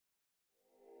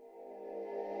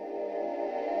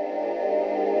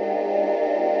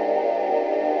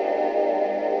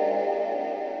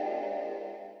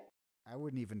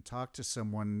even talk to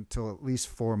someone until at least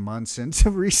 4 months into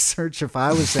research if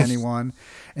I was anyone.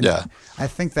 And Yeah. I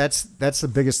think that's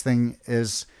the biggest thing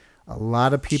is a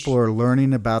lot of people are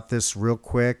learning about this real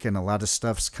quick, and a lot of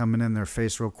stuff's coming in their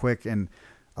face real quick, and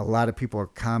a lot of people are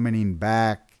commenting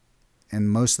back, and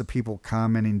most of the people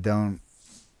commenting don't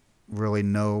really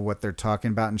know what they're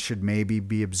talking about and should maybe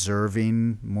be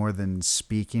observing more than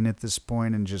speaking at this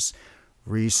point, and just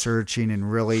researching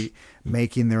and really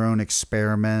making their own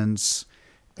experiments.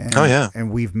 Oh And yeah.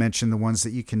 and we've mentioned the ones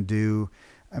that you can do.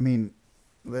 I mean,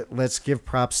 let's give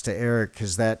props to Eric,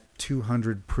 because that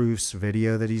 200 proofs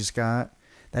video that he's got,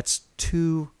 that's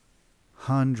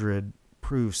 200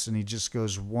 proofs, and he just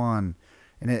goes one.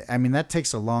 And I mean, that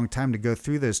takes a long time to go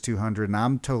through those 200, and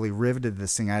I'm totally riveted to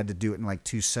this thing. I had to do it in like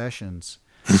 2 sessions.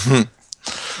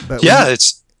 But Yeah,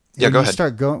 it's yeah, when go you ahead.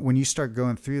 start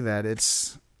going through that,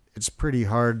 it's pretty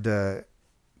hard to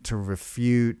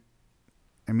refute.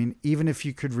 I mean, even if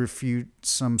you could refute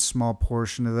some small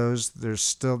portion of those,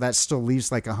 that still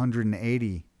leaves like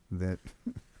 180 that.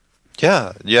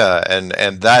 Yeah, yeah, and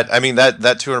that I mean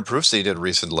that 200 proofs that he did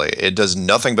recently, it does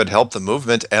nothing but help the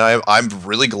movement, and I'm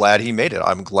really glad he made it.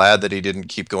 I'm glad that he didn't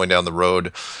keep going down the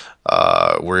road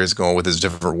where he's going with his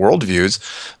different worldviews.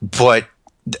 But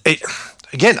it,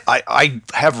 again, I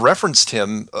have referenced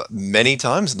him many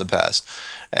times in the past,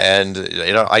 and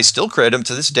I still credit him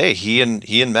to this day. He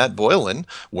and Matt Boylan,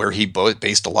 where he both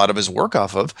based a lot of his work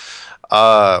off of,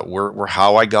 were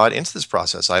how I got into this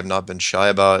process. I have not been shy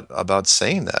about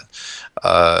saying that.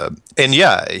 And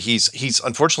yeah, he's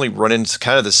unfortunately run into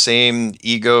kind of the same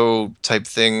ego type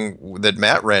thing that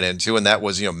Matt ran into, and that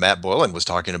was Matt Boylan was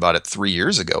talking about it 3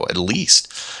 years ago at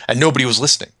least, and nobody was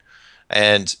listening.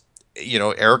 And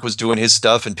Eric was doing his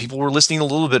stuff, and people were listening a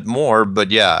little bit more. But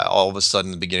yeah, all of a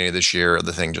sudden, at the beginning of this year,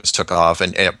 the thing just took off,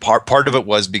 and part of it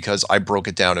was because I broke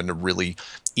it down into really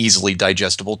easily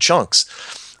digestible chunks.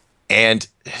 And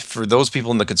for those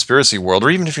people in the conspiracy world, or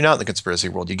even if you're not in the conspiracy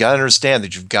world, you got to understand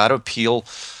that you've got to appeal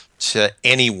to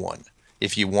anyone.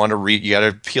 If you want to read, you got to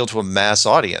appeal to a mass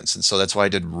audience. And so that's why I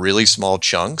did really small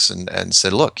chunks and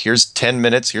said, look, here's 10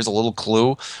 minutes. Here's a little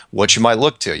clue what you might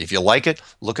look to. If you like it,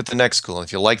 look at the next clue. And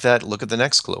if you like that, look at the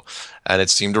next clue. And it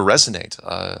seemed to resonate.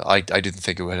 I didn't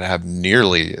think it would have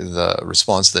nearly the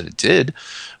response that it did,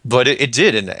 but it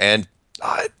did. And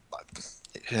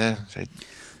yeah,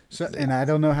 So, and I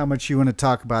don't know how much you want to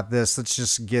talk about this. Let's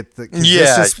just get 'cause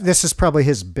yeah. this is probably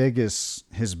his biggest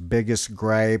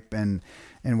gripe, and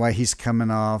why he's coming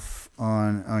off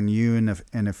on you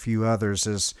and a few others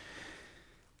is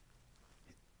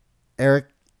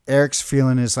Eric's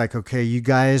feeling is like, okay, you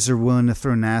guys are willing to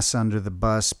throw NASA under the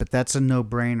bus, but that's a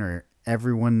no-brainer.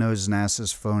 Everyone knows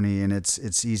NASA's phony, and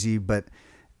it's easy, but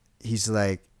he's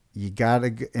like, you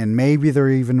gotta, and maybe they're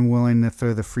even willing to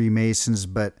throw the Freemasons,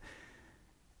 but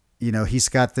he's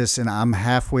got this, and I'm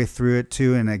halfway through it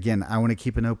too. And again, I want to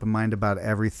keep an open mind about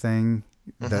everything.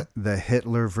 The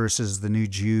Hitler versus the new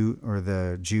Jew, or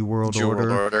the Jew World Jew Order,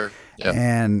 World Order. Yep.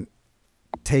 and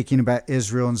taking about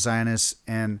Israel and Zionists.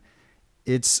 And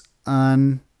it's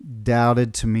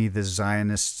undoubted to me the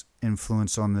Zionist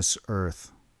influence on this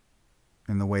earth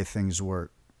and the way things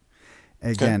work.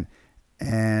 Again,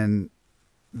 and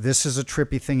this is a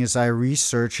trippy thing as I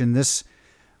research, and this,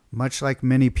 much like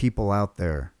many people out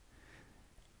there,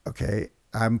 okay,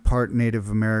 I'm part Native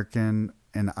American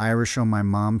and Irish on my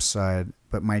mom's side,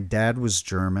 but my dad was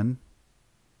German,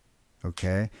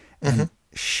 okay? And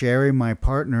Sherry, my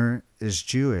partner, is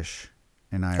Jewish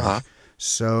and Irish.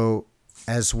 So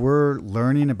as we're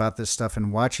learning about this stuff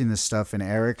and watching this stuff, and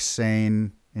Eric's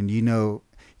saying, and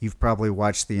you've probably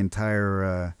watched the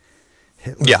entire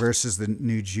Hitler versus the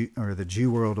new Jew, or the Jew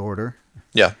World Order.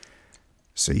 Yeah.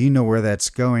 So you know where that's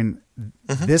going.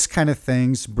 This kind of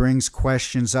things brings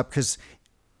questions up, because,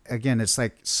 again, it's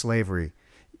like slavery.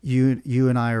 You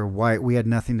and I are white. We had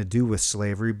nothing to do with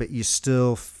slavery, but you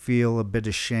still feel a bit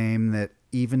of shame that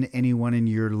even anyone in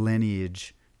your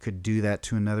lineage could do that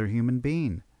to another human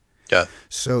being. Yeah.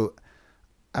 So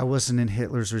I wasn't in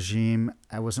Hitler's regime.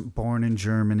 I wasn't born in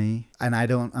Germany, and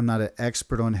I'm not an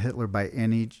expert on Hitler by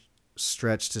any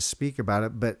stretch to speak about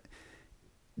it, but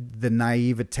the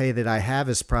naivete that I have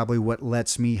is probably what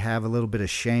lets me have a little bit of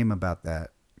shame about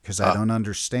that, because I don't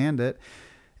understand it.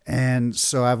 And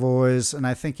so I've always, and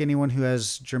I think anyone who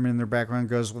has German in their background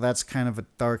goes, well, that's kind of a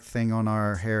dark thing on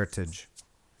our heritage,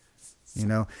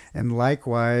 and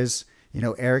likewise,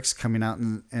 Eric's coming out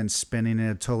and spinning in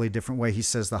a totally different way. He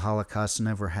says the Holocaust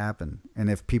never happened.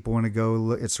 And if people want to go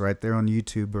look, it's right there on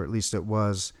YouTube, or at least it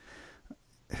was,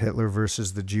 Hitler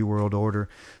versus the Jew World Order.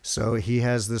 So he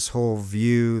has this whole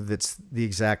view that's the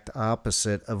exact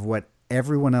opposite of what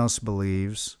everyone else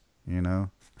believes,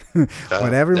 But Yeah.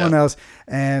 everyone Yeah. else,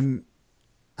 and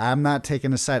I'm not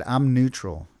taking a side. I'm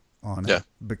neutral on it Yeah.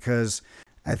 because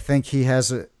I think he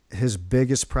has his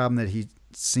biggest problem that he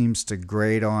seems to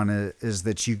grade on it is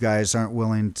that you guys aren't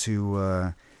willing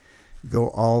to go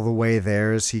all the way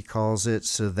there, as he calls it.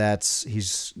 So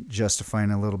he's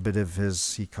justifying a little bit of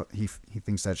his. He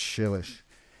thinks that's shillish.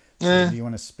 So, Eh. do you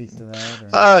want to speak to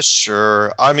that? Or?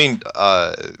 Sure. I mean,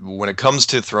 when it comes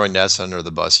to throwing NASA under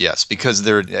the bus, yes, because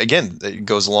there again, it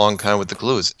goes along kind of with the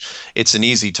clues. It's an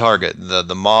easy target.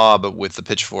 The mob with the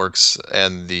pitchforks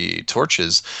and the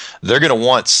torches, they're going to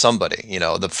want somebody.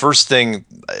 The first thing.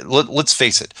 Let's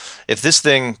face it. If this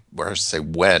thing, or I should say,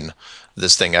 when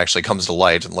this thing actually comes to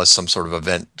light, unless some sort of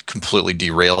event completely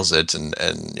derails it, and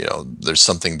there's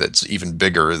something that's even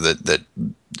bigger that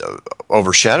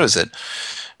overshadows it,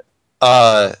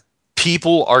 uh,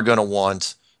 people are going to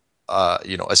want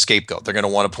a scapegoat. They're going to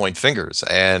want to point fingers,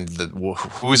 and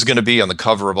who's going to be on the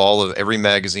cover of every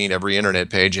magazine, every internet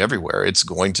page, everywhere? It's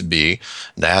going to be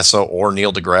NASA or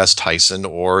Neil deGrasse Tyson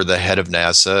or the head of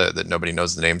NASA that nobody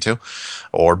knows the name to,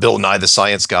 or Bill Nye the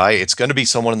Science Guy. It's going to be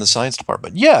someone in the science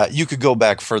department. Yeah, you could go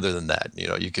back further than that.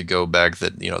 You could go back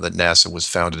that NASA was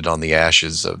founded on the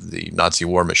ashes of the Nazi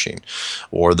war machine,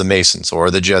 or the Masons,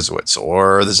 or the Jesuits,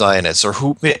 or the Zionists, or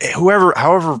whoever,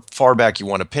 however far back you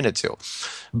want to pin it to.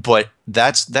 But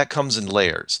that comes in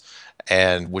layers,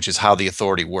 and which is how the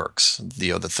authority works.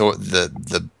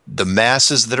 The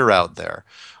masses that are out there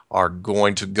are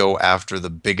going to go after the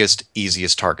biggest,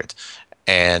 easiest target.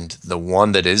 And the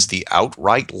one that is the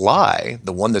outright lie,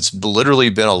 the one that's literally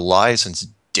been a lie since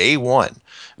day one,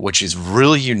 which is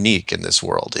really unique in this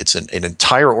world. It's an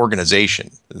entire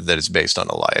organization that is based on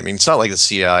a lie. I mean, it's not like the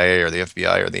CIA or the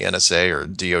FBI or the NSA or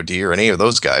DOD or any of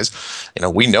those guys.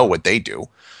 We know what they do,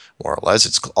 more or less.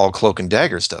 It's all cloak and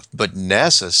dagger stuff. But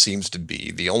NASA seems to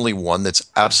be the only one that's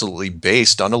absolutely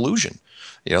based on illusion.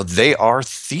 They are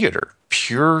theater,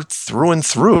 pure through and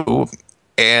through.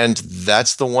 And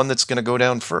that's the one that's going to go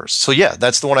down first. So yeah,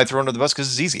 that's the one I throw under the bus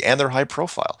because it's easy and they're high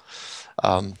profile.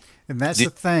 Um, And that's the,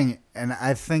 the thing. And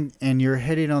I think, and you're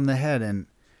hitting on the head. And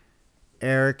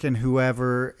Eric and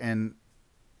whoever, and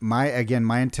my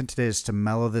intent today is to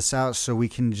mellow this out so we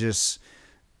can just.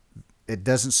 It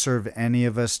doesn't serve any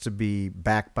of us to be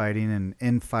backbiting and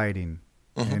infighting,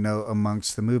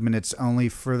 amongst the movement. It's only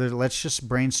further. Let's just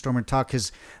brainstorm and talk,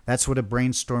 because that's what a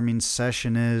brainstorming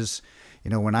session is.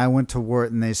 When I went to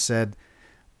Wharton, they said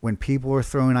when people are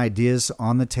throwing ideas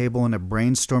on the table in a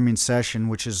brainstorming session,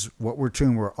 which is what we're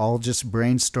doing, we're all just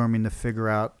brainstorming to figure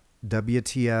out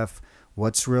WTF,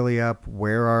 what's really up,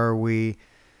 where are we?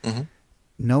 mm-hmm.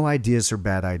 No ideas are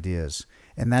bad ideas.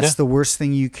 And that's Yeah. the worst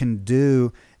thing you can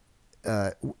do.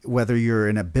 Whether you're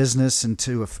in a business and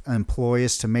to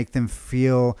employees, to make them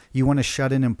feel you want to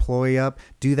shut an employee up,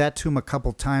 do that to them a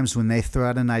couple times when they throw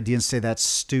out an idea and say that's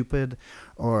stupid,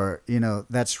 or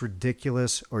that's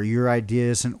ridiculous, or your idea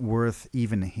isn't worth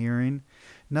even hearing.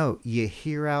 No, you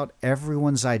hear out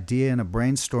everyone's idea in a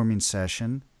brainstorming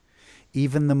session,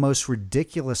 even the most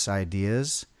ridiculous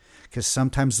ideas, because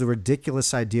sometimes the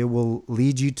ridiculous idea will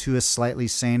lead you to a slightly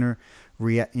saner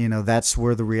that's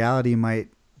where the reality might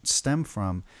stem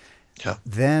from. Yeah.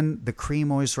 Then the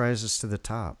cream always rises to the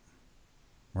top,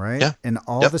 right? Yeah. And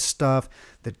all Yep. the stuff,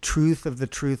 the truth of the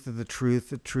truth of the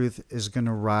truth is going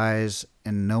to rise,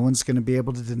 and no one's going to be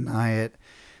able to deny it.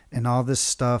 And all this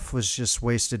stuff was just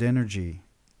wasted energy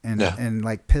Yeah. and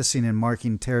like pissing and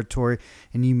marking territory.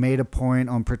 And you made a point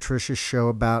on Patricia's show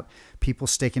about people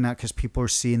staking out because people are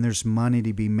seeing there's money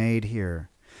to be made here.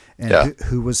 And Yeah.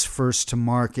 who was first to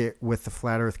market with the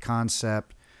flat earth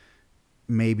concept,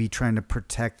 maybe trying to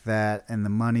protect that and the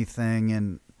money thing.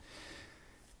 And,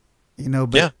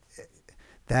 but Yeah.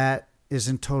 that is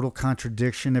in total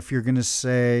contradiction. If you're going to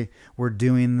say we're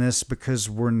doing this because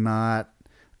we're not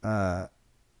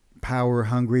power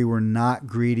hungry, we're not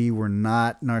greedy, we're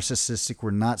not narcissistic,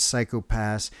 we're not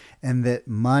psychopaths, and that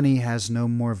money has no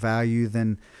more value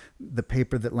than the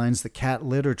paper that lines the cat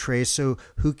litter tray. So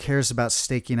who cares about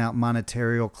staking out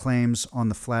monetary claims on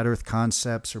the flat earth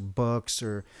concepts or books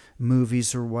or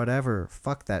movies or whatever?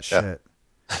 Fuck that shit.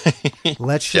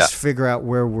 Let's just figure out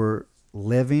where we're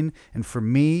living. And for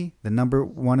me, the number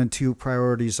 1 and 2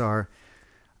 priorities are,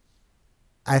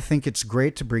 I think it's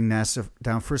great to bring NASA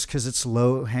down first because it's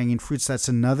low-hanging fruits. That's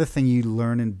another thing you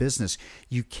learn in business.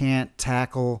 You can't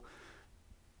tackle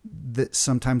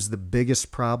sometimes the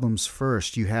biggest problems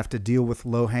first. You have to deal with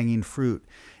low-hanging fruit.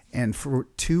 And for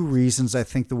 2 reasons, I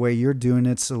think the way you're doing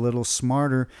it's a little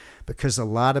smarter, because a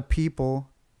lot of people,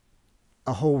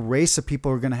 a whole race of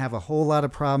people, are going to have a whole lot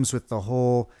of problems with the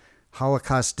whole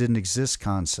Holocaust didn't exist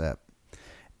concept.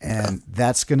 Yeah. And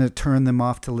that's going to turn them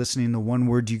off to listening to one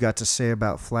word you got to say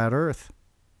about flat Earth.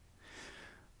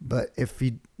 But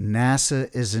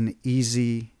NASA is an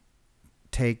easy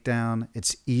takedown.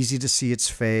 It's easy to see it's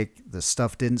fake. The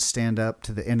stuff didn't stand up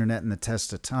to the internet and the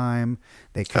test of time.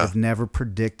 They could Yeah. have never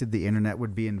predicted the internet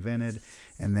would be invented.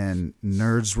 And then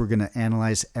nerds were going to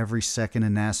analyze every second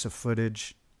of NASA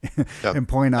footage Yeah. and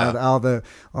point Yeah. out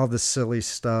all the silly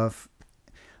stuff.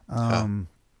 Yeah. Um,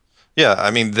 Yeah,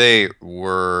 I mean they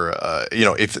were,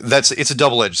 if that's it's a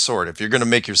double-edged sword. If you're going to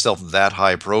make yourself that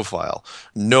high profile,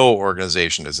 no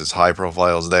organization is as high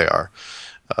profile as they are,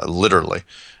 literally.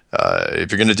 If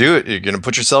you're going to do it, you're going to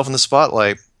put yourself in the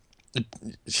spotlight.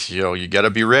 You got to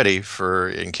be ready for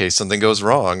in case something goes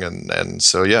wrong, and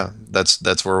so yeah,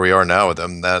 that's where we are now with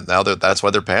them. That's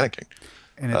why they're panicking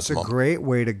and at it's the a moment. great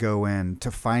way to go in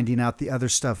to finding out the other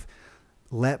stuff.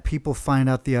 Let people find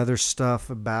out the other stuff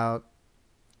about,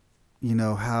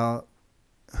 how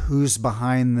who's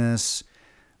behind this,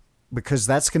 because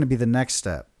that's going to be the next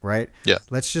step, right? Yeah,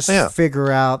 Let's just yeah,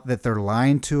 figure out that they're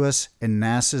lying to us and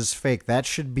NASA's fake. That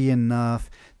should be enough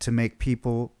to make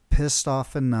people pissed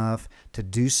off enough to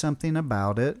do something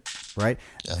about it, right?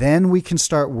 yeah, Then we can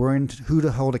start worrying who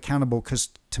to hold accountable, because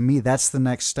to me, that's the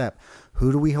next step.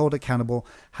 Who do we hold accountable?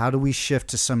 How do we shift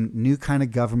to some new kind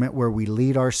of government where we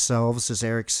lead ourselves, as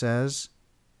Eric says?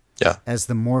 yeah, As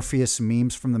the Morpheus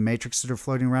memes from the Matrix that are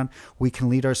floating around, we can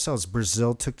lead ourselves.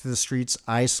 Brazil took to the streets.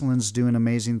 Iceland's doing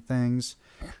amazing things,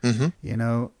 hmm,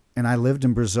 and I lived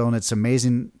in Brazil, and it's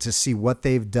amazing to see what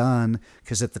they've done,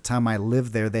 because at the time I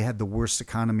lived there, they had the worst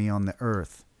economy on the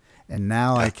earth. And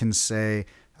now I yeah, can say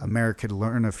America could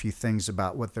learn a few things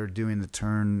about what they're doing to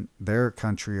turn their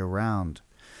country around.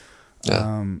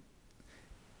 yeah,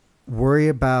 Worry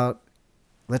about,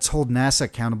 let's hold NASA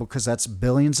accountable, because that's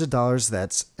billions of dollars.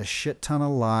 That's a shit ton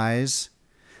of lies.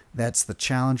 That's the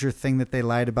Challenger thing that they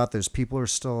lied about. Those people are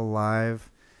still alive.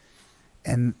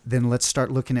 And then let's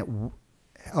start looking at,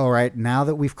 all right, now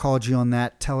that we've called you on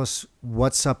that, tell us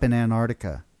what's up in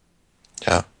Antarctica.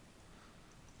 yeah,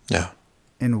 yeah,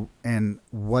 And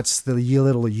what's the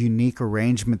little unique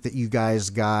arrangement that you guys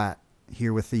got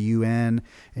here with the UN,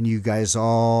 and you guys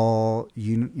all,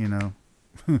 yeah.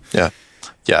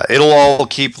 Yeah, it'll all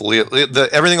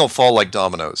everything will fall like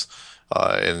dominoes.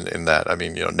 In that, I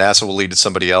mean, NASA will lead to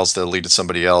somebody else. They'll lead to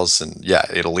somebody else, and yeah,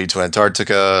 it'll lead to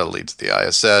Antarctica. It'll lead to the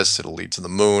ISS. It'll lead to the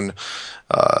moon.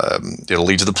 It'll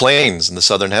lead to the planes in the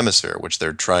southern hemisphere, which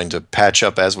they're trying to patch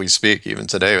up as we speak, even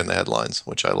today in the headlines,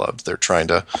 which I loved. They're trying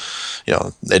to,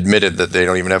 admitted that they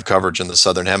don't even have coverage in the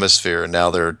southern hemisphere, and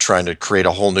now they're trying to create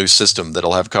a whole new system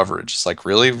that'll have coverage. It's like,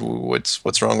 really,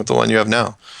 what's wrong with the one you have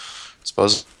now?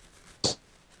 Suppose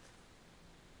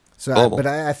So, global. but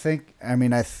I think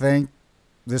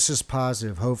this is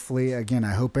positive. Hopefully, again,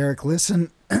 I hope Eric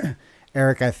listened.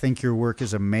 Eric, I think your work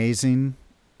is amazing.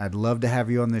 I'd love to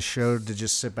have you on this show to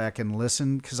just sit back and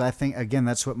listen, because I think, again,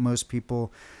 that's what most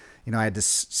people, I had to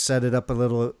set it up a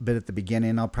little bit at the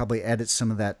beginning. I'll probably edit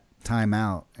some of that time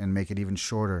out and make it even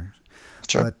shorter.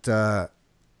 Sure. But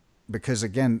because,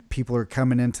 again, people are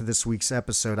coming into this week's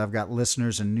episode. I've got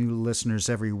listeners and new listeners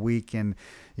every week, and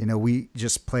we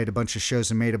just played a bunch of shows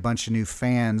and made a bunch of new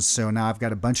fans. So now I've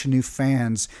got a bunch of new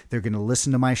fans. They're going to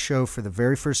listen to my show for the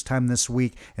very first time this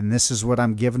week, and this is what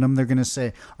I'm giving them. They're going to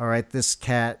say, all right, this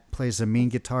cat plays a mean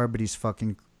guitar, but he's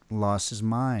fucking lost his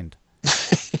mind.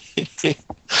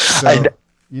 So, I,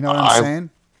 you know what I'm I saying?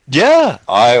 Yeah,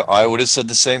 I would have said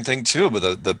the same thing too.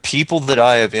 But the people that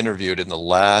I have interviewed in the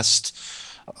last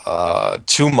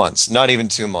 2 months, not even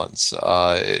 2 months,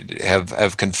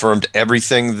 have confirmed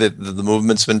everything that the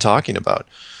movement's been talking about,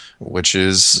 which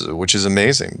is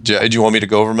amazing. Do you want me to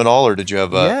go over them at all, or did you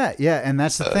have Yeah. And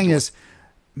that's the thing is,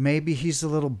 maybe he's a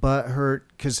little butthurt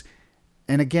because,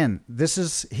 and again,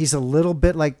 he's a little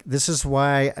bit like, this is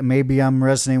why maybe I'm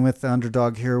resonating with the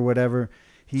underdog here or whatever.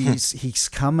 He's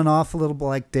coming off a little bit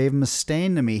like Dave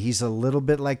Mustaine to me. He's a little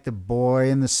bit like the boy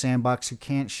in the sandbox who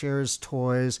can't share his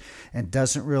toys and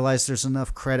doesn't realize there's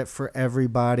enough credit for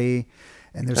everybody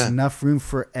and there's enough room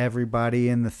for everybody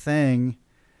in the thing.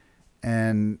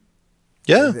 And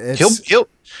Yeah, it's, he'll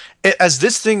as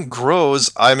this thing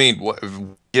grows. I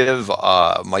mean, give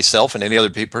myself and any other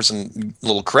person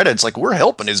little credit. It's like we're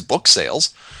helping his book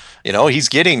sales. He's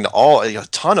getting a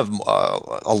ton of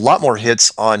a lot more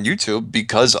hits on YouTube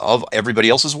because of everybody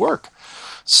else's work.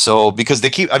 So because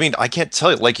they keep, I mean, I can't tell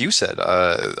you, like you said,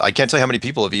 I can't tell you how many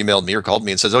people have emailed me or called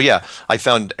me and says, "Oh yeah, I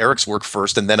found Eric's work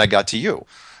first, and then I got to you."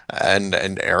 And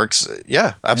Eric's, yeah,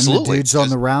 And the absolutely. dudes on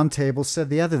the round table said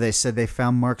the other. They said they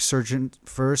found Mark Sargent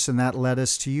first, and that led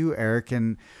us to you, Eric.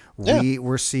 And Yeah. we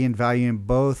were seeing value in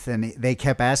both. And they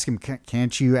kept asking,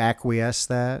 "Can't you acquiesce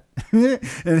that?"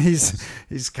 And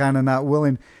he's kind of not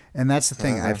willing. And that's the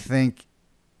thing. I think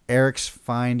Eric's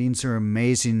findings are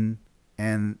amazing,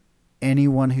 and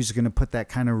anyone who's going to put that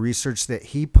kind of research that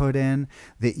he put in,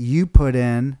 that you put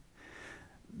in,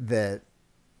 that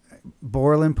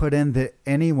Borland put in, that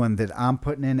anyone that I'm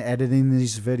putting in editing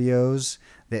these videos,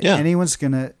 that Yeah. anyone's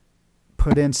going to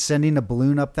put in sending a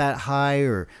balloon up that high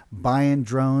or buying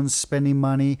drones, spending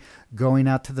money, going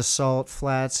out to the salt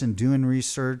flats and doing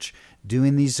research,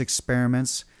 doing these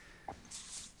experiments,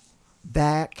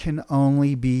 that can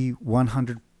only be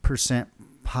 100%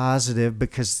 positive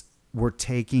because we're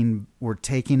taking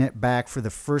it back for the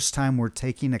first time. We're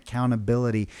taking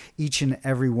accountability, each and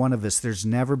every one of us. There's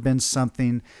never been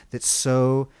something like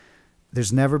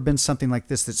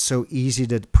this that's so easy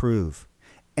to prove.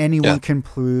 Anyone Yeah. can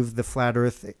prove the flat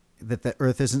earth, that the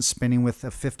earth isn't spinning with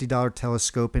a $50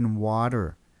 telescope in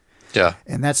water. Yeah.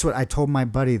 And that's what I told my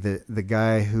buddy, the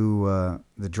guy who,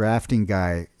 the drafting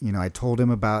guy. I told him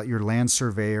about your land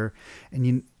surveyor,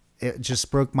 and it just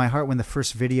broke my heart when the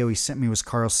first video he sent me was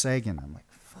Carl Sagan. I'm like,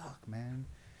 fuck, man.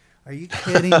 Are you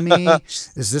kidding me?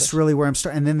 Is this really where I'm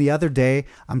starting? And then the other day,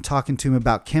 I'm talking to him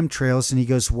about chemtrails, and he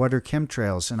goes, "What are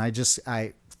chemtrails?" And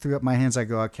I threw up my hands. I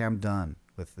go, "Okay, I'm done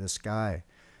with this guy."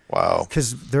 Wow.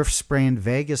 Because they're spraying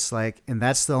Vegas, and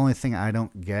that's the only thing I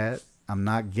don't get. I'm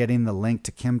not getting the link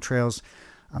to chemtrails.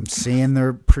 I'm seeing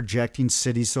they're projecting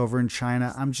cities over in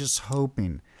China. I'm just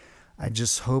hoping. I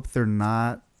just hope they're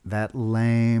not that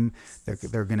lame.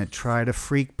 They're going to try to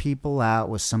freak people out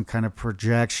with some kind of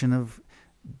projection of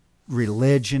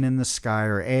religion in the sky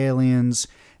or aliens,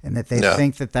 and that they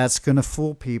think that that's going to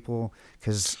fool people.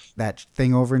 Because that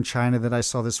thing over in China that I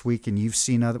saw this week, and you've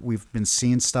seen we've been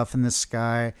seeing stuff in the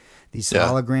sky, these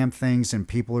hologram things, and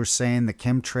people are saying the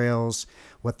chemtrails,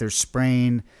 what they're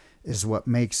spraying, is what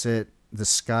makes the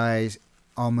sky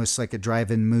almost like a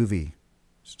drive-in movie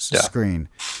screen.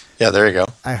 Yeah, there you go.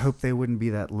 I hope they wouldn't be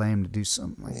that lame to do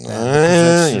something like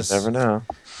that. You never know.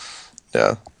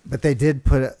 Yeah. But they did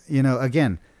put,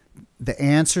 again, the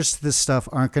answers to this stuff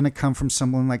aren't going to come from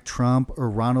someone like Trump or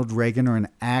Ronald Reagan or an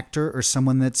actor or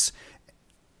someone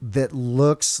that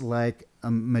looks like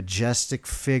a majestic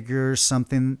figure,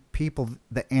 something.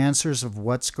 The answers of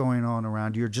what's going on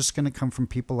around you are just going to come from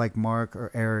people like Mark or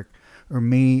Eric or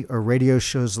me or radio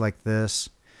shows like this.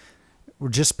 We're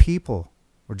just people.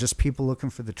 We're just people looking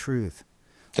for the truth.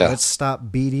 Yeah. Let's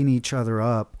stop beating each other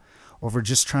up over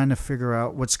just trying to figure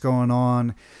out what's going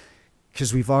on,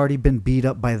 because we've already been beat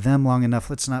up by them long enough.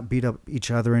 Let's not beat up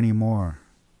each other anymore.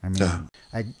 I mean,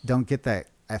 I don't get that.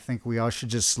 I think we all should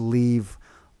just leave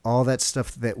all that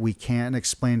stuff that we can't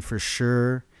explain for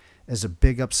sure as a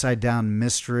big upside down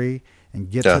mystery and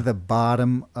get to the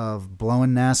bottom of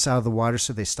blowing NASA out of the water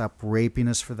so they stop raping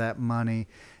us for that money.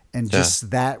 And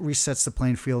just that resets the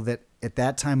playing field, that at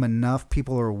that time enough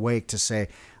people are awake to say,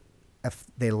 if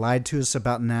they lied to us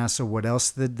about NASA, what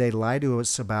else did they lie to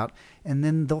us about? And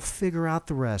then they'll figure out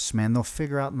the rest, man. They'll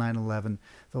figure out 9/11.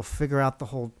 They'll figure out the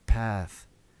whole path.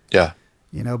 Yeah.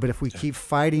 But if we keep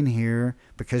fighting here,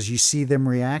 because you see them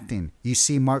reacting, you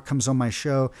see Mark comes on my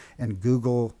show and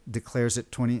Google declares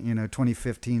it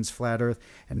 2015's flat Earth,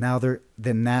 and now then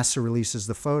NASA releases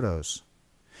the photos,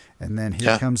 and then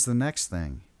here comes the next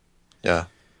thing. Yeah.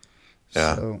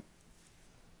 Yeah. So,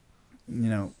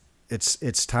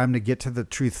 it's time to get to the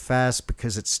truth fast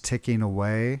because it's ticking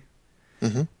away.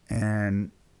 Mm-hmm.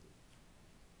 And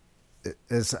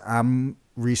as I'm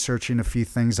researching a few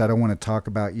things I don't want to talk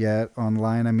about yet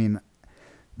online, I mean,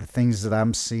 the things that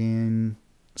I'm seeing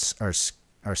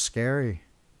are scary.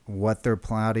 What they're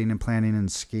plotting and planning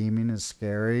and scheming is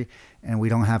scary, and we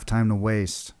don't have time to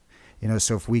waste.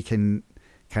 So if we can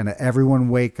kind of everyone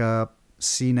wake up,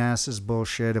 see NASA's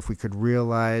bullshit, if we could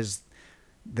realize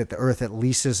that the Earth at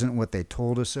least isn't what they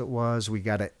told us it was, we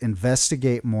got to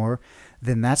investigate more,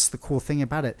 then that's the cool thing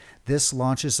about it. This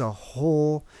launches a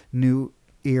whole new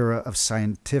era of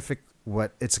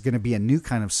it's going to be a new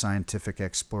kind of scientific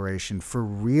exploration for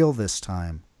real this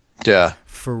time. Yeah.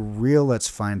 For real, let's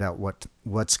find out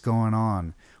what's going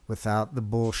on without the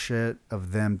bullshit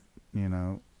of them,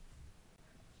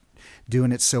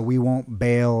 doing it so we won't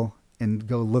bail and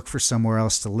go look for somewhere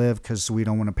else to live because we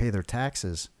don't want to pay their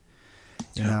taxes.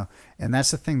 And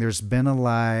that's the thing. There's been a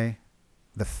lie.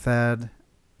 The Fed,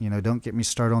 don't get me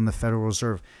started on the Federal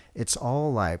Reserve. It's all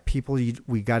a lie. People,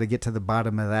 we got to get to the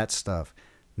bottom of that stuff.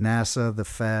 NASA, the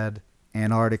Fed,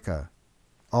 Antarctica,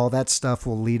 all that stuff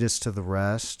will lead us to the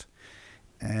rest.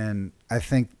 And I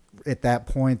think at that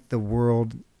point, the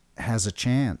world has a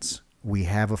chance. We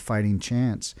have a fighting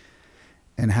chance.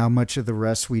 And how much of the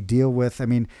rest we deal with, I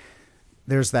mean,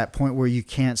 there's that point where you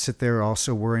can't sit there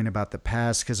also worrying about the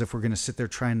past, because if we're going to sit there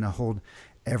trying to hold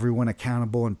everyone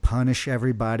accountable and punish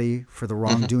everybody for the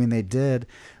wrongdoing they did,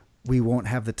 we won't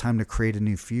have the time to create a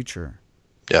new future.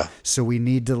 Yeah. So we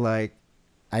need to, like,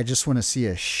 I just want to see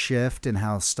a shift in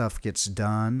how stuff gets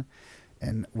done,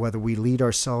 and whether we lead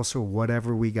ourselves or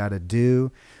whatever we got to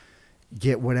do,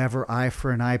 get whatever eye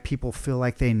for an eye people feel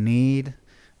like they need,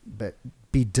 but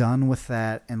be done with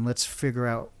that, and let's figure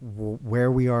out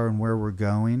where we are and where we're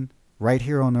going right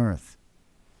here on Earth.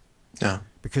 Yeah.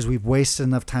 Because we've wasted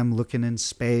enough time looking in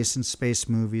space and space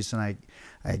movies, and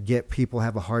I get people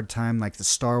have a hard time, like the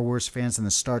Star Wars fans and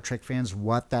the Star Trek fans,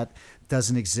 what that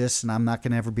doesn't exist, and I'm not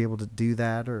going to ever be able to do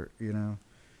that, or, you know.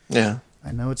 Yeah.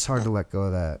 I know it's hard to let go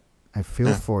of that. I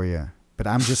feel for you. But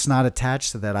I'm just not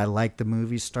attached to that. I like the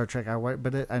movies, Star Trek,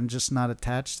 I'm just not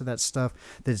attached to that stuff,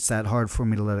 that it's that hard for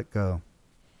me to let it go.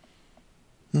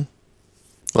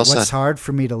 Well What's said. hard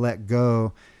for me to let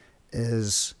go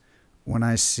is when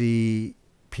I see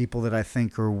people that I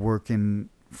think are working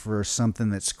for something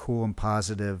that's cool and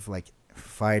positive, like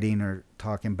fighting or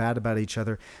talking bad about each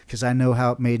other, because I know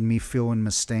how it made me feel when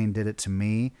Mustaine did it to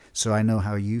me, so I know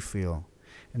how you feel.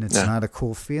 And it's not a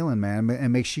cool feeling, man. It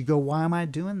makes you go, why am I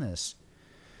doing this?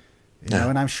 You know,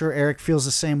 and I'm sure Eric feels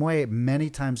the same way many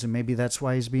times, and maybe that's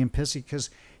why he's being pissy, because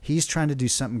he's trying to do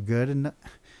something good, and,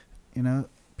 you know,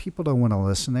 people don't want to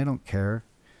listen. They don't care.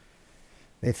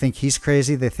 They think he's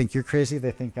crazy. They think you're crazy.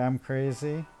 They think I'm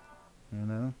crazy, you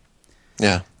know?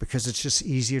 Yeah. Because it's just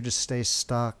easier to stay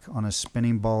stuck on a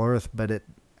spinning ball Earth, but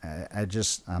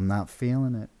I'm not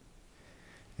feeling it.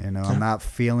 You know, I'm not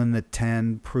feeling the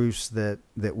 10 proofs that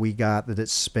we got that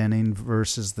it's spinning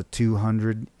versus the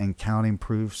 200 and counting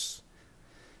proofs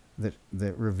that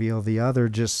reveal the other.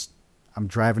 Just, I'm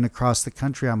driving across the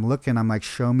country. I'm looking. I'm like,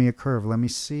 show me a curve. Let me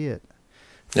see it.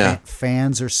 Yeah.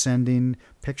 Fans are sending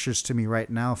pictures to me right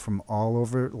now from all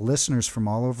over, listeners from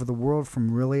all over the world,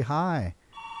 from really high,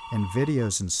 and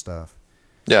videos and stuff.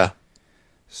 Yeah.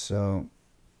 So,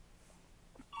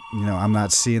 you know, I'm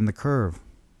not seeing the curve.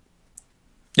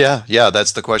 Yeah, yeah,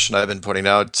 that's the question I've been putting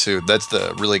out to. That's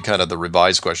the really kind of the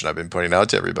revised question I've been putting out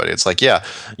to everybody. It's like, yeah,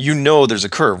 you know, there's a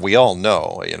curve. We all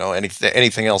know. You know,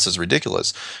 anything else is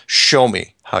ridiculous. Show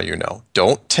me how you know.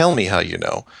 Don't tell me how you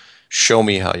know. Show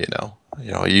me how you know.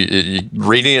 You know, you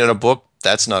reading it in a book,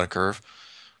 that's not a curve.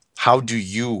 How do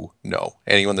you know?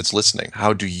 Anyone that's listening,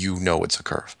 how do you know it's a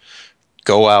curve?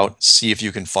 Go out, see if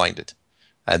you can find it,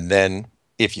 and then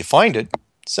if you find it,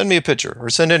 send me a picture, or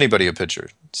send anybody a picture.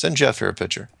 Send Jeff here a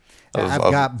picture of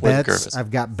where the curve is.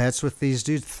 I've got bets with these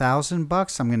dudes.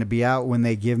 $1,000. I'm going to be out when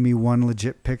they give me one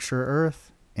legit picture of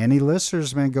Earth. Any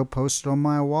listeners, man, go post it on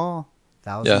my wall.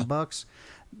 $1,000.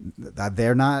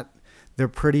 They're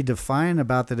pretty defiant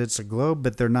about that it's a globe,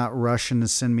 but they're not rushing to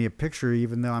send me a picture,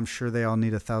 even though I'm sure they all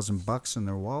need $1,000 in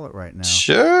their wallet right now.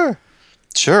 Sure.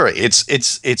 It's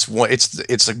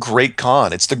a great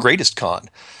con. It's the greatest con,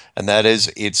 and that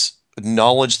is it's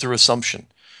knowledge through assumption.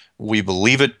 We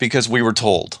believe it because we were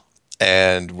told,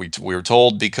 and we were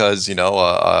told because, you know,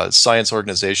 a science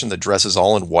organization that dresses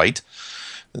all in white,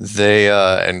 they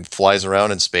and flies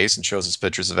around in space and shows us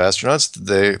pictures of astronauts.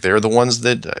 They're the ones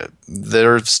that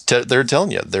they're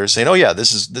telling you. They're saying, oh yeah,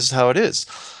 this is how it is.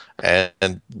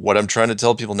 And what I'm trying to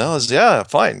tell people now is, yeah,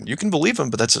 fine, you can believe them,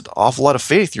 but that's an awful lot of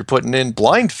faith you're putting in,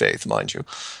 blind faith, mind you.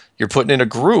 You're putting in a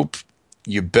group.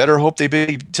 You better hope they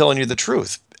be telling you the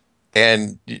truth.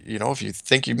 And, you know, if you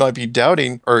think you might be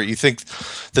doubting, or you think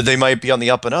that they might be on the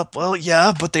up and up, well,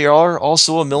 yeah, but they are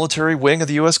also a military wing of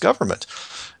the U.S. government.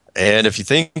 And if you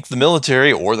think the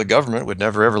military or the government would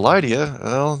never ever lie to you,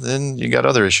 well, then you got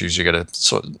other issues you got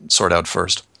to sort out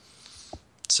first.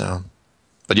 So,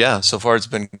 but yeah, so far it's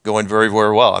been going very,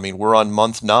 very well. I mean, we're on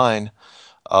month 9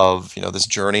 of, you know, this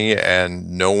journey,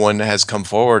 and no one has come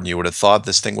forward. And you would have thought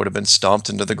this thing would have been stomped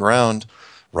into the ground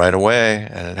right away,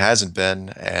 and it hasn't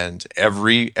been. And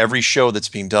every show that's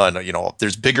being done, you know,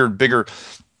 there's bigger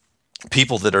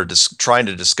people that are trying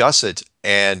to discuss it,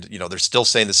 and, you know, they're still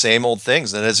saying the same old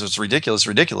things, and it's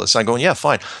ridiculous. I'm going, yeah,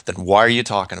 fine. Then why are you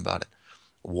talking about it?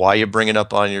 Why are you bringing it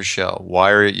up on your show?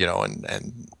 Why are you know?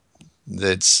 And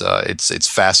it's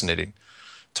fascinating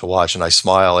to watch, and I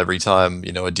smile every time,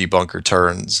 you know, a debunker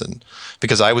turns, and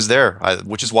because I was there,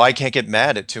 which is why I can't get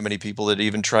mad at too many people that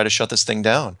even try to shut this thing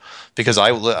down, because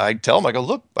I tell them, I go,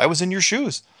 look, I was in your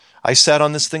shoes. I sat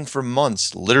on this thing for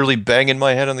months, literally banging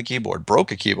my head on the keyboard,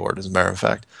 broke a keyboard, as a matter of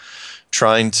fact,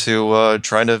 trying to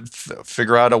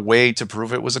figure out a way to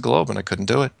prove it was a globe, and I couldn't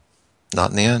do it.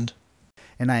 Not in the end.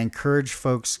 And I encourage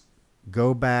folks,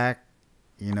 go back.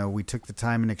 We took the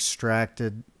time and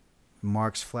extracted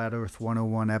Mark's Flat Earth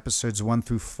 101 episodes 1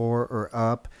 through 4 or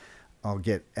up. I'll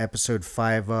get episode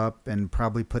 5 up and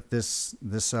probably put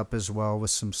this up as well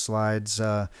with some slides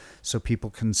so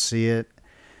people can see it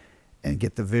and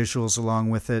get the visuals along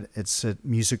with it. It's a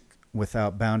Music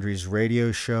Without Boundaries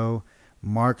radio show.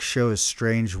 Mark's show is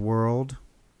Strange World.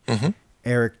 Mm-hmm.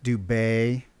 Eric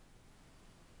Dubay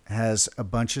has a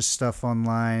bunch of stuff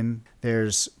online.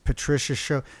 There's Patricia's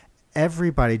show.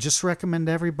 Everybody, just recommend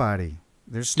everybody.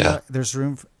 There's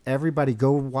room for everybody.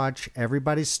 Go watch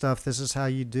everybody's stuff. This is how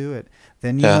you do it.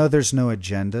 Then there's no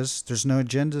agendas. There's no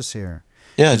agendas here.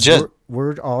 Yeah,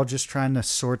 we're all just trying to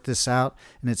sort this out,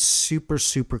 and it's super,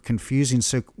 super confusing.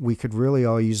 So we could really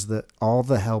all use all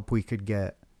the help we could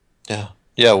get. Yeah.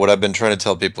 Yeah, what I've been trying to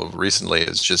tell people recently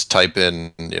is just type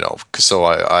in, so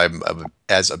I'm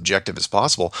as objective as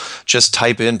possible. Just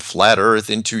type in Flat Earth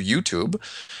into YouTube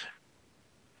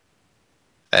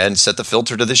and set the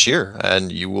filter to this year, and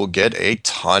you will get a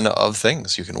ton of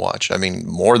things you can watch. I mean,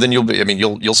 more than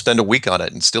you'll spend a week on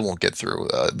it and still won't get through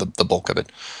the bulk of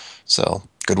it. So,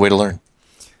 good way to learn.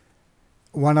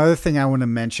 One other thing I want to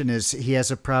mention is he has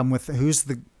a problem with who's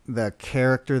the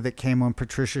character that came on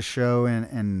Patricia's show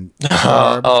and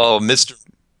Mr.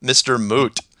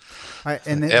 Moot.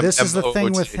 And this is the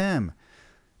thing with him.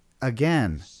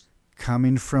 Again,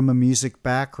 coming from a music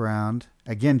background,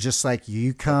 again, just like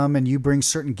you come and you bring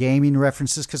certain gaming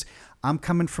references, because I'm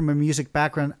coming from a music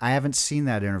background. I haven't seen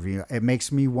that interview. It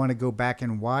makes me want to go back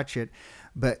and watch it.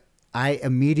 But I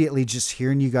immediately, just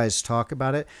hearing you guys talk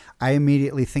about it, I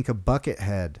immediately think of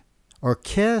Buckethead or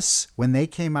Kiss when they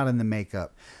came out in the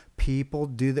makeup. People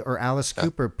do or Alice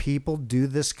Cooper, people do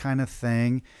this kind of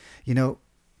thing.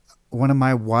 One of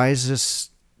my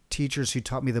wisest teachers who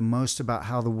taught me the most about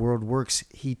how the world works,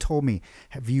 he told me,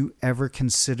 have you ever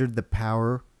considered the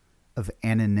power of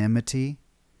anonymity?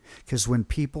 Because when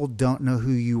people don't know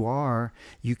who you are,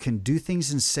 you can do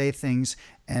things and say things,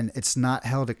 and it's not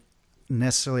held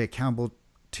necessarily accountable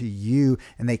to you,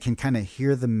 and they can kind of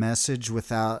hear the message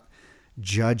without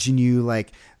judging you.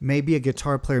 Like maybe a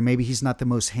guitar player, maybe he's not the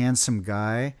most handsome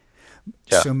guy.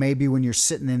 Yeah. So maybe when you're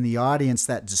sitting in the audience,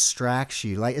 that distracts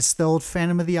you. Like it's the old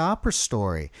Phantom of the Opera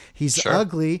story. He's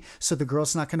ugly, so the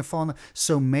girl's not going to fall in love.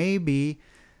 So maybe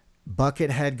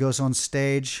Buckethead goes on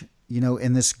stage,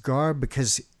 in this garb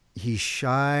because he's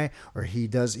shy, or he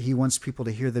wants people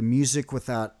to hear the music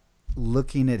without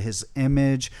looking at his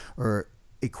image or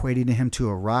equating him to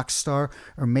a rock star,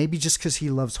 or maybe just because he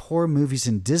loves horror movies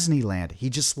in Disneyland. He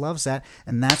just loves that,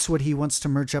 and that's what he wants to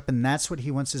merge up, and that's what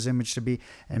he wants his image to be.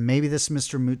 And maybe this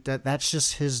Mr. Moot, that's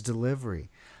just his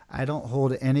delivery. I don't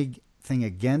hold anything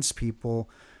against people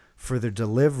for their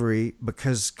delivery,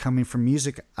 because coming from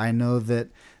music, I know that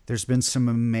there's been some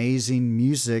amazing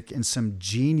music and some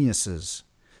geniuses,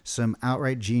 some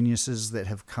outright geniuses that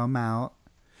have come out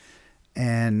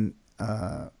and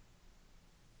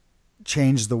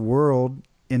change the world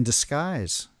in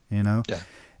disguise, Yeah.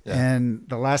 And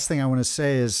the last thing I want to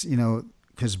say is,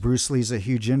 because Bruce Lee's a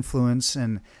huge influence,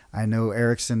 and I know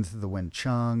Eric's into the Wing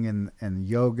Chun and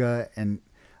yoga, and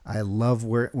I love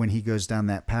when he goes down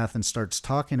that path and starts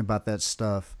talking about that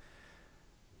stuff.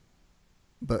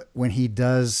 But when he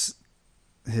does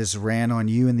his rant on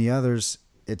you and the others,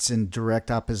 it's in direct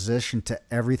opposition to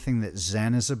everything that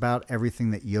Zen is about,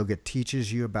 everything that yoga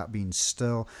teaches you about being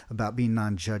still, about being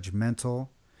non-judgmental.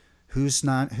 Who's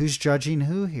judging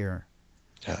who here?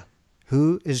 Yeah.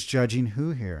 Who is judging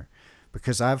who here?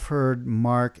 Because I've heard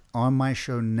Mark on my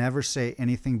show never say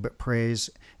anything but praise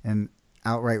and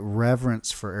outright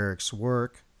reverence for Eric's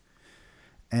work,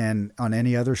 and on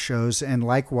any other shows. And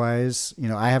likewise,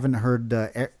 I haven't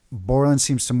heard Borland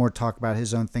seems to more talk about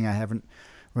his own thing. I haven't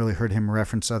really heard him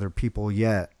reference other people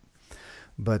yet,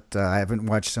 but I haven't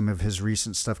watched some of his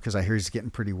recent stuff because I hear he's getting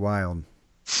pretty wild.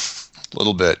 A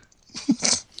little bit.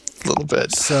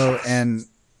 So,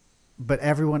 but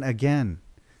everyone, again,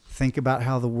 think about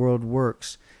how the world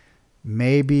works.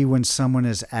 Maybe when someone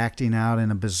is acting out in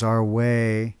a bizarre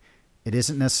way, it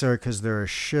isn't necessarily because they're a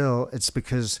shill. It's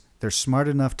because they're smart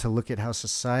enough to look at how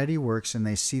society works, and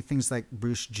they see things like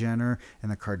Bruce Jenner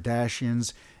and the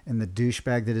Kardashians and the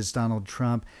douchebag that is Donald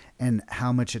Trump, and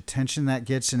how much attention that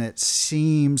gets. And it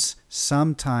seems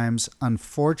sometimes,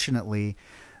 unfortunately,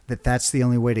 that that's the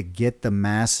only way to get the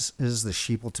masses, the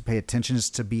sheeple, to pay attention, is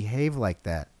to behave like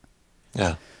that.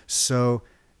 Yeah. So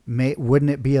wouldn't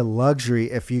it be a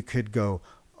luxury if you could go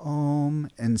Om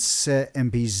and sit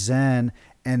and be Zen,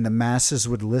 and the masses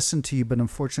would listen to you? But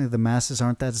unfortunately, the masses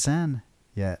aren't that Zen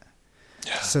yet.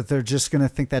 So they're just going to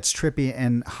think that's trippy.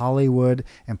 And Hollywood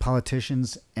and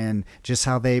politicians and just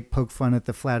how they poke fun at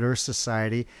the Flat Earth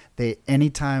Society,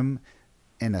 anytime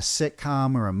in a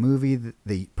sitcom or a movie,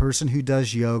 the person who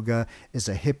does yoga is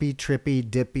a hippie, trippy,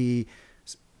 dippy,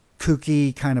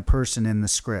 kooky kind of person in the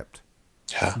script.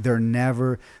 Yeah. They're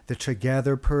never the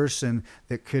together person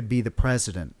that could be the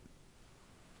president.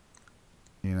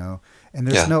 And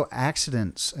there's no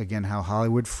accidents. Again, how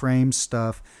Hollywood frames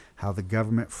stuff, how the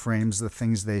government frames the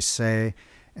things they say.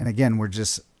 And again,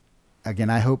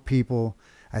 I hope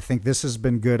I think this has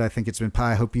been good. I think it's been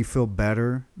I hope you feel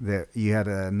better that you had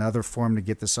another form to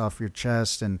get this off your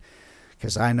chest. And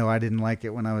because I know I didn't like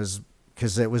it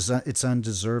because it's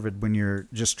undeserved when you're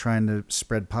just trying to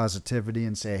spread positivity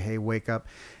and say, hey, wake up.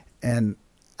 And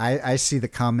I see the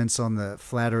comments on the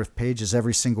Flat Earth pages,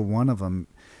 every single one of them.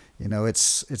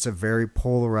 It's a very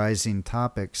polarizing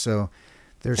topic. So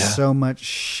there's so much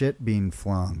shit being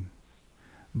flung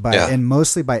and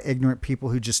mostly by ignorant people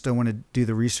who just don't want to do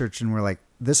the research. And we're like,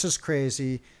 this is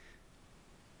crazy.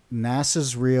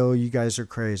 NASA's real. You guys are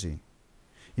crazy.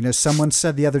 Someone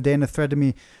said the other day in a thread to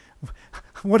me,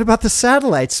 what about the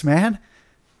satellites, man?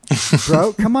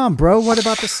 Bro, come on, bro. What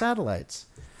about the satellites?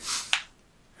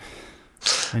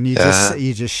 And you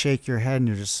just shake your head and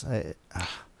you're just like,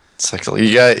 it's like,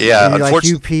 unfortunately, like,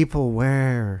 you people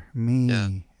wear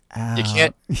me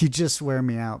out. You just wear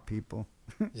me out, people.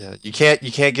 Yeah, you can't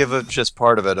give up just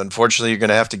part of it. Unfortunately, you're going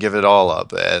to have to give it all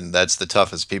up, and that's the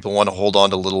toughest. People want to hold on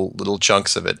to little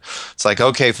chunks of it. It's like,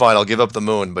 okay, fine, I'll give up the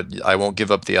moon, but I won't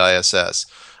give up the ISS,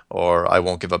 or I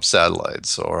won't give up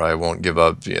satellites, or I won't give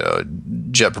up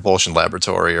Jet Propulsion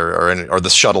Laboratory or the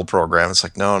shuttle program. It's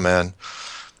like, no, man,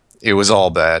 it was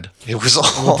all bad. It was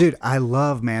all. Well, dude, I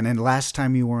love, man. And last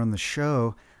time you were on the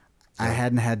show, I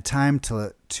hadn't had time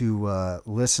to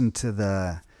listen to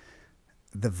the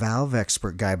valve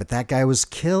expert guy, but that guy was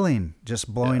killing,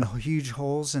 just blowing huge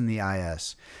holes in the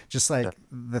IS, just like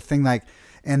the thing, like,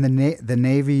 and the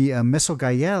Navy missile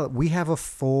guy. Yeah, we have a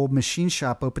full machine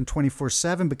shop open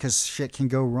 24/7 because shit can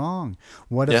go wrong.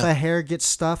 What if a hair gets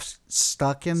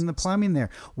stuck in the plumbing there?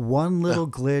 One little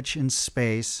glitch in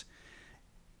space,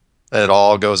 and it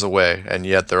all goes away, and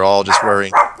yet they're all just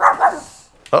wearing.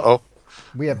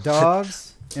 We have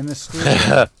dogs in the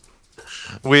studio.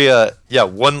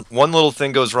 One little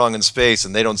thing goes wrong in space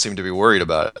and they don't seem to be worried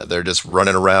about it. They're just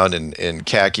running around in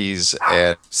khakis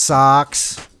and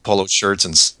socks, polo shirts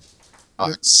and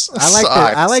socks.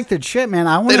 I like their shit, man.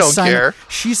 I want to sign care. Up.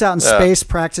 She's out in space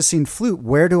practicing flute.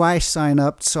 Where do I sign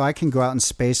up so I can go out in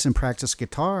space and practice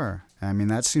guitar? I mean,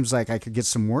 that seems like I could get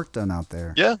some work done out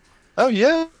there. Yeah. Oh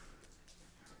yeah.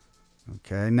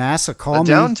 Okay, NASA, call me.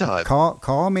 Downtime.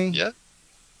 Call me. Yeah.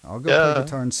 I'll go play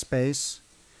guitar in space.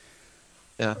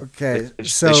 Yeah. Okay. They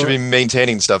should be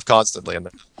maintaining stuff constantly.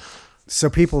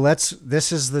 So people,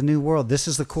 this is the new world. This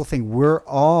is the cool thing.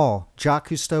 Jacques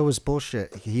Cousteau was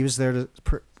bullshit. He was there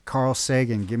Carl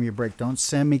Sagan. Give me a break. Don't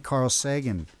send me Carl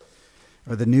Sagan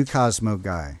or the new Cosmo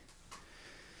guy.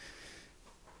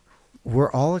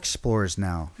 We're all explorers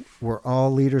now. We're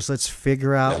all leaders. Let's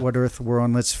figure out what Earth we're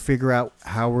on. Let's figure out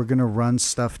how we're going to run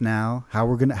stuff now. How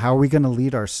are we going to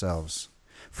lead ourselves?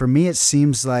 For me, it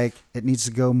seems like it needs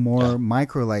to go more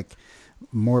micro, like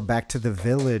more back to the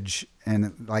village,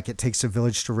 and like it takes a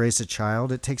village to raise a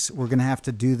child. We're going to have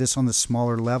to do this on the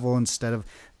smaller level instead of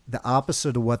the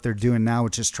opposite of what they're doing now,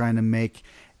 which is trying to make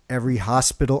every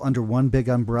hospital under one big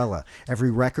umbrella,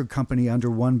 every record company under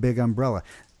one big umbrella.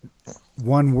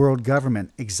 One world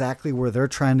government, exactly where they're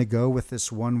trying to go with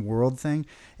this one world thing.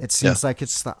 It seems like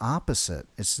it's the opposite.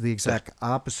 It's the exact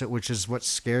opposite, which is what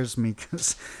scares me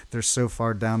because they're so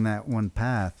far down that one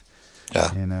path.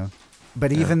 Yeah.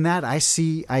 But even that, I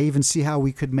even see how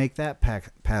we could make that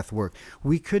path work.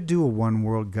 We could do a one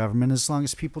world government as long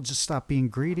as people just stop being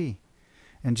greedy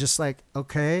and just like,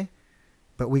 okay,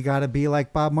 but we got to be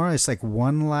like Bob Marley. It's like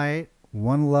one light,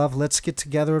 one love. Let's get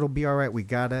together. It'll be all right. We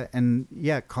gotta, and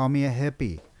call me a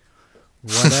hippie,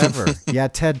 whatever.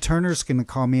 Ted Turner's gonna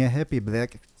call me a hippie, but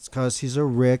that's because he's a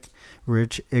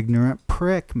rich, ignorant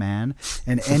prick, man.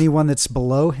 And anyone that's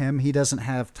below him, he doesn't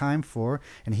have time for,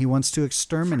 and he wants to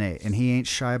exterminate. And he ain't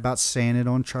shy about saying it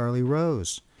on Charlie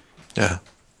Rose. Yeah.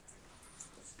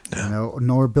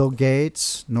 Nor Bill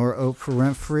Gates, nor Oprah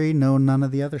Winfrey, none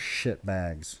of the other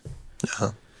shitbags.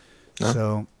 No.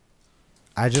 So.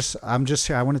 I'm just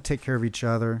here. I want to take care of each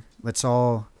other. Let's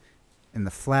all in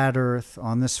the flat earth,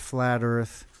 on this flat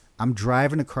earth. I'm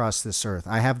driving across this earth.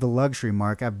 I have the luxury,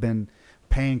 Mark. I've been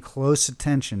paying close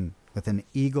attention with an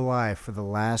eagle eye for the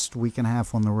last week and a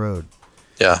half on the road.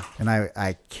 Yeah. And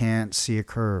I can't see a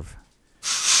curve.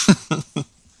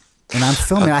 And I'm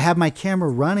filming. I have my camera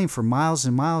running for miles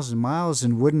and miles and miles.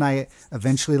 And wouldn't I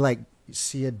eventually like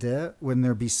see a dip? Wouldn't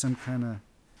there be some kind of?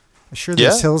 Sure,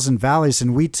 there's hills and valleys,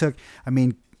 and we took. I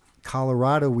mean,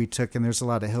 Colorado we took, and there's a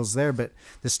lot of hills there. But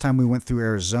this time we went through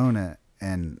Arizona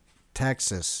and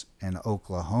Texas and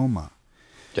Oklahoma.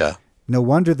 Yeah. No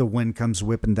wonder the wind comes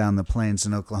whipping down the plains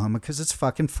in Oklahoma because it's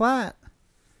fucking flat.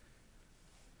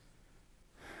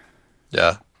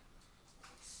 Yeah.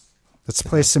 Let's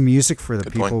play some music for the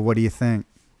Good people. point. What do you think?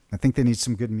 I think they need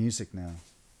some good music now.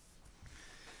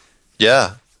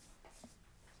 Yeah.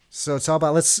 So it's all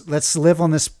about let's live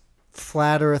on this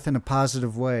flat earth in a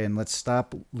positive way, and let's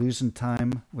stop losing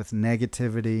time with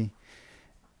negativity,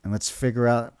 and let's figure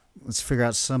out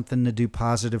something to do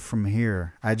positive from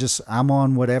here. I'm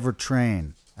on whatever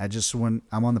train.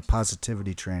 I'm on the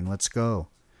positivity train. Let's go.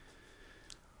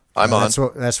 I'm on.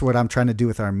 That's what I'm trying to do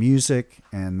with our music,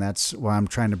 and that's why I'm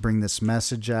trying to bring this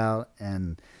message out.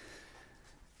 And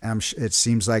it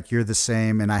seems like you're the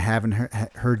same, and I haven't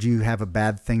heard you have a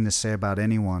bad thing to say about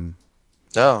anyone.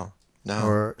 No.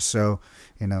 Or so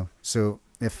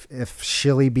if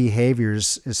shilly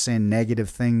behaviors is saying negative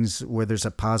things where there's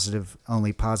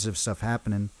only positive stuff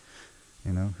happening,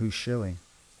 who's shilly?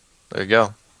 There you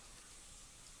go.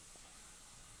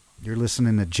 You're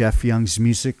listening to Jeff Young's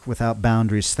Music Without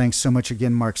Boundaries. Thanks so much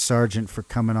again, Mark Sargent, for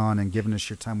coming on and giving us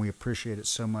your time. We appreciate it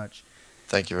so much.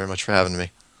 Thank you very much for having me.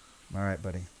 All right,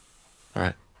 buddy. All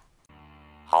right.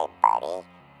 Hey, buddy,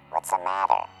 what's the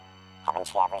matter?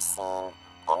 Haven't you ever seen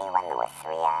anyone with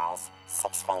 3 eyes,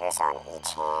 6 fingers on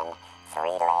each hand, 3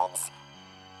 legs,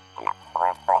 and a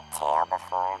 4-foot tail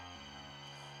before?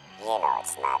 You know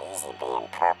it's not easy being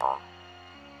purple.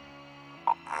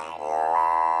 But I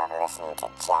love listening to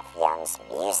Jeff Young's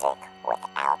Music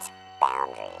Without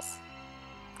Boundaries.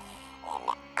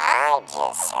 And I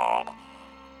just heard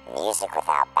Music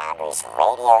Without Boundaries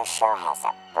radio show has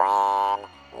a brand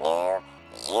new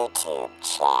YouTube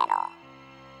channel.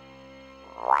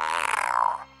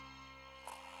 Wow.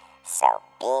 So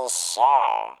be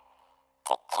sure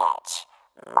to catch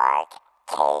Mark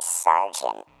K.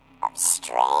 Sargent of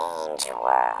Strange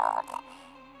World.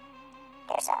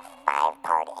 There's a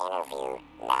 5-part interview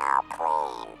now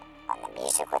playing on the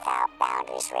Music Without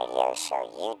Boundaries radio show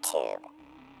YouTube.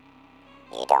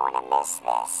 You don't want to miss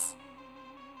this.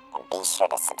 And be sure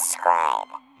to subscribe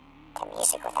to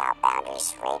Music Without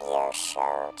Boundaries radio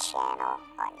show channel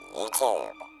on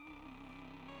YouTube.